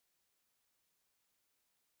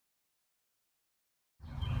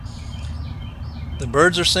The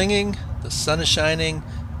birds are singing, the sun is shining,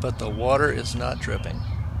 but the water is not dripping.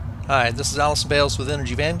 Hi, this is Allison Bales with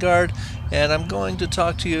Energy Vanguard, and I'm going to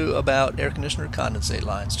talk to you about air conditioner condensate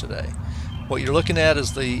lines today. What you're looking at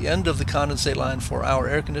is the end of the condensate line for our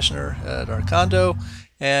air conditioner at our condo,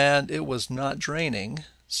 and it was not draining,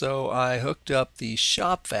 so I hooked up the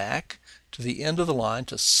shop vac to the end of the line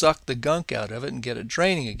to suck the gunk out of it and get it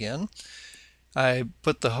draining again. I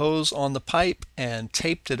put the hose on the pipe and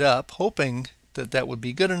taped it up, hoping that that would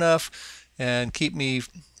be good enough and keep me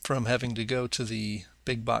from having to go to the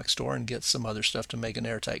big box store and get some other stuff to make an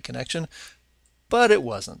airtight connection, but it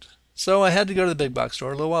wasn't. So I had to go to the big box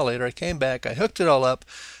store. A little while later I came back, I hooked it all up,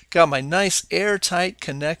 got my nice airtight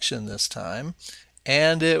connection this time,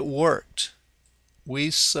 and it worked. We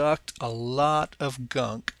sucked a lot of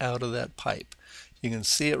gunk out of that pipe. You can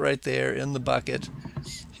see it right there in the bucket.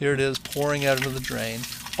 Here it is pouring out into the drain.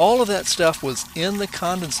 All of that stuff was in the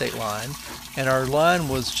condensate line, and our line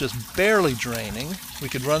was just barely draining. We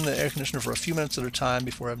could run the air conditioner for a few minutes at a time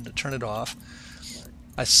before having to turn it off.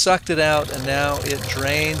 I sucked it out, and now it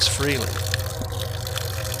drains freely.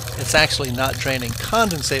 It's actually not draining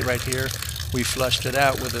condensate right here. We flushed it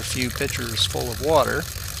out with a few pitchers full of water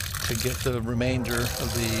to get the remainder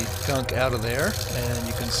of the gunk out of there, and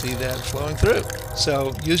you can see that flowing through.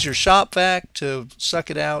 So use your shop vac to suck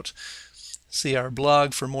it out. See our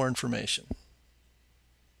blog for more information.